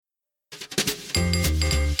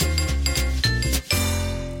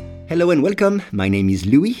Hello and welcome, my name is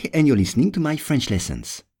Louis and you're listening to my French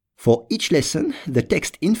lessons. For each lesson, the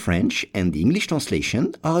text in French and the English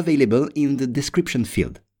translation are available in the description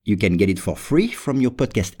field. You can get it for free from your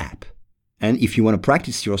podcast app. And if you want to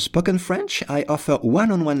practice your spoken French, I offer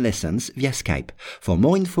one-on-one lessons via Skype. For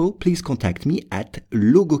more info, please contact me at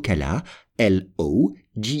logokala, Logokala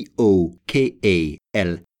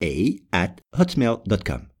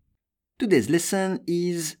 @hotmail.com. Today's lesson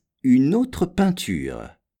is une autre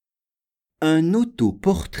peinture. Un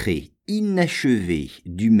autoportrait inachevé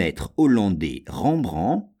du maître hollandais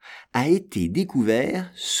Rembrandt a été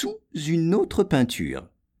découvert sous une autre peinture,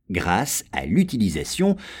 grâce à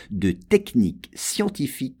l'utilisation de techniques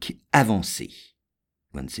scientifiques avancées.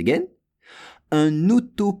 Once again, un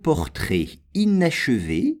autoportrait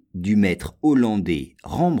inachevé du maître hollandais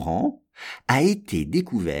Rembrandt a été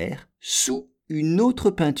découvert sous une autre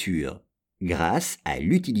peinture, grâce à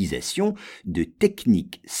l'utilisation de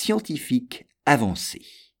techniques scientifiques avancées.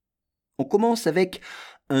 On commence avec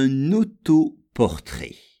un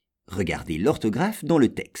autoportrait. Regardez l'orthographe dans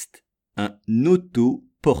le texte. Un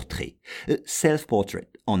autoportrait. Self-portrait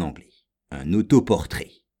en anglais. Un autoportrait.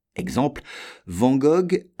 Exemple, Van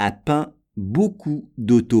Gogh a peint beaucoup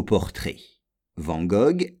d'autoportraits. Van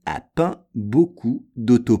Gogh a peint beaucoup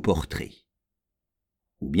d'autoportraits.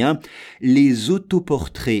 Ou bien, les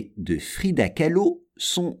autoportraits de Frida Kahlo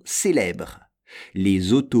sont célèbres.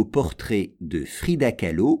 Les autoportraits de Frida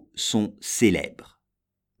Kahlo sont célèbres.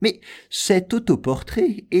 Mais cet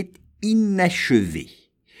autoportrait est inachevé.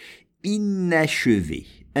 Inachevé,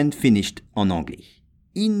 unfinished en anglais.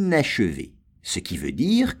 Inachevé, ce qui veut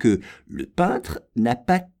dire que le peintre n'a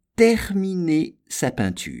pas terminé sa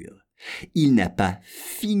peinture. Il n'a pas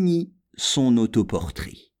fini son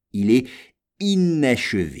autoportrait. Il est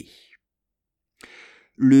inachevé.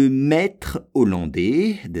 Le maître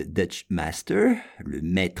hollandais, the Dutch master, le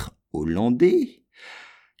maître hollandais,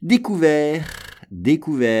 discovered,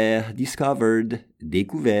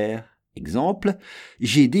 découvert. Exemple,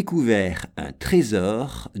 j'ai découvert un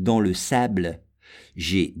trésor dans le sable.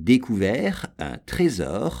 J'ai découvert un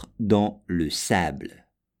trésor dans le sable.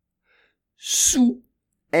 Sous,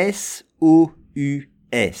 S-O-U-S,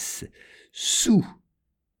 sous.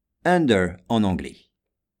 Under en anglais.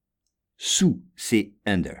 Sous, c'est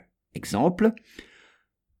under. Exemple,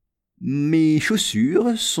 mes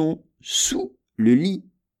chaussures sont sous le lit.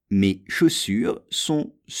 Mes chaussures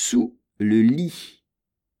sont sous le lit.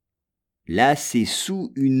 Là, c'est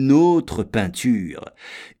sous une autre peinture.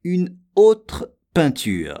 Une autre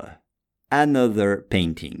peinture. Another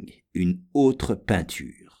painting. Une autre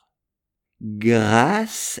peinture.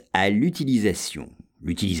 Grâce à l'utilisation.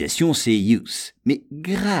 L'utilisation, c'est use. Mais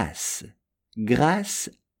grâce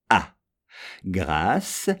à.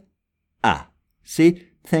 Grâce à. C'est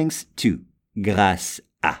thanks to. Grâce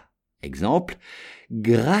à. Exemple,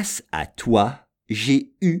 grâce à toi,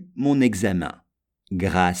 j'ai eu mon examen.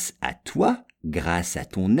 Grâce à toi, grâce à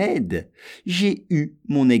ton aide, j'ai eu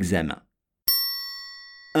mon examen.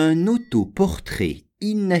 Un autoportrait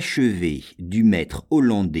inachevé du maître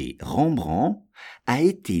hollandais Rembrandt a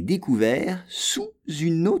été découvert sous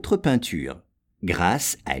une autre peinture,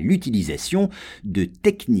 grâce à l'utilisation de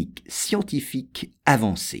techniques scientifiques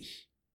avancées.